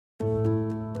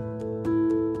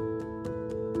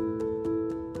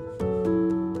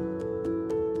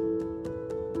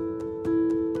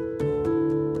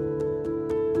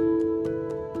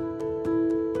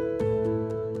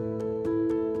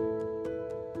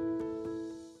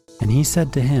And he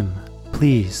said to him,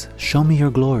 "Please, show me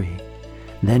your glory."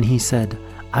 Then he said,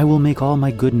 "I will make all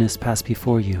my goodness pass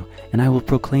before you, and I will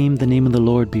proclaim the name of the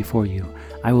Lord before you.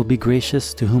 I will be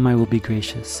gracious to whom I will be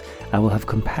gracious. I will have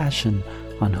compassion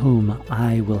on whom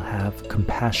I will have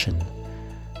compassion."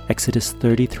 Exodus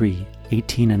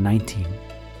 33:18 and 19.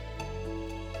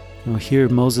 Here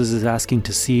Moses is asking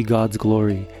to see God's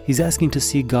glory. He's asking to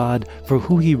see God for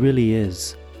who he really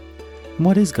is. And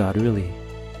what is God really?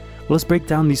 Well, let's break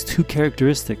down these two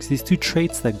characteristics, these two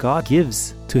traits that God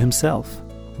gives to himself.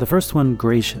 The first one,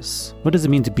 gracious. What does it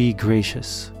mean to be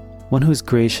gracious? One who is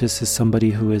gracious is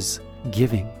somebody who is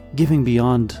giving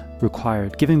beyond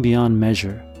required, giving beyond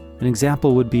measure. An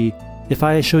example would be if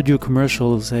I showed you a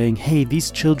commercial saying, "Hey,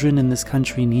 these children in this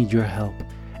country need your help,"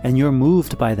 and you're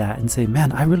moved by that and say,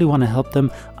 "Man, I really want to help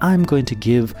them. I'm going to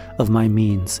give of my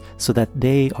means so that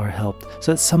they are helped,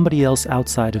 so that somebody else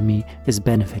outside of me is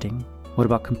benefiting." What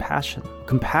about compassion?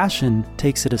 Compassion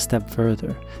takes it a step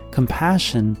further.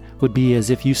 Compassion would be as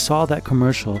if you saw that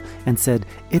commercial and said,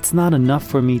 "It's not enough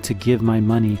for me to give my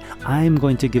money. I am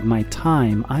going to give my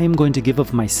time. I am going to give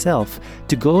of myself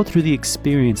to go through the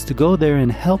experience, to go there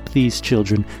and help these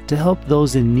children, to help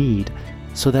those in need,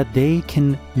 so that they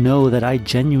can know that I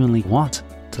genuinely want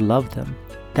to love them."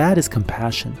 That is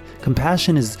compassion.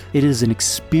 Compassion is an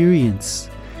experience.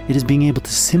 It is being able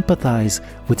to sympathize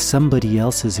with somebody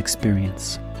else's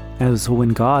experience. And so when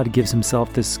God gives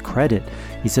himself this credit,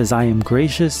 he says, "I am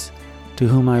gracious to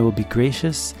whom I will be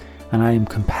gracious, and I am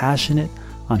compassionate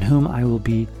on whom I will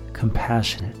be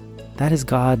compassionate." That is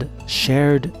God's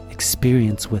shared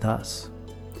experience with us.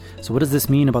 So what does this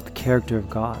mean about the character of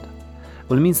God?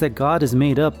 Well, it means that God is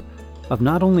made up of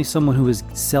not only someone who is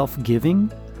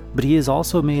self-giving, but he is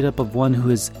also made up of one who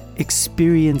is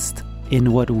experienced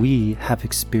in what we have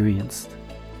experienced.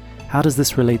 How does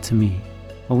this relate to me?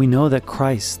 Well, we know that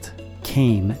Christ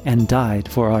came and died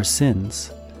for our sins.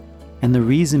 And the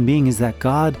reason being is that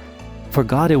for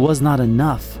God it was not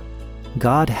enough.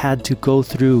 God had to go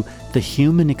through the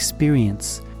human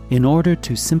experience in order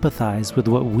to sympathize with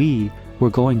what we were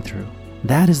going through.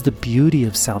 That is the beauty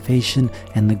of salvation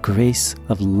and the grace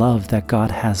of love that God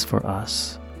has for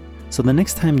us. So the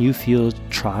next time you feel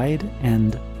tried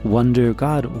and wonder,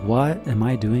 "God, what am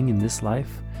I doing in this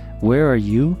life? Where are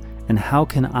you? And how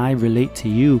can I relate to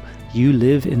you? You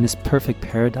live in this perfect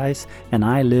paradise and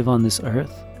I live on this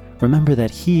earth." Remember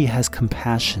that he has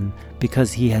compassion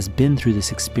because he has been through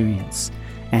this experience,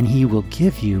 and he will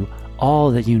give you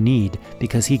all that you need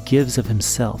because he gives of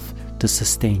himself to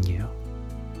sustain you.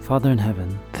 Father in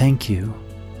heaven, thank you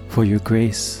for your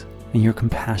grace and your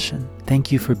compassion.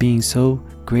 Thank you for being so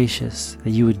gracious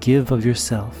that you would give of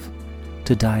yourself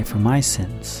to die for my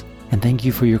sins. And thank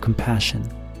you for your compassion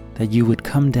that you would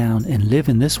come down and live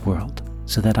in this world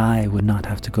so that I would not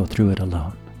have to go through it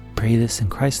alone. Pray this in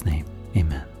Christ's name.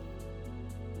 Amen.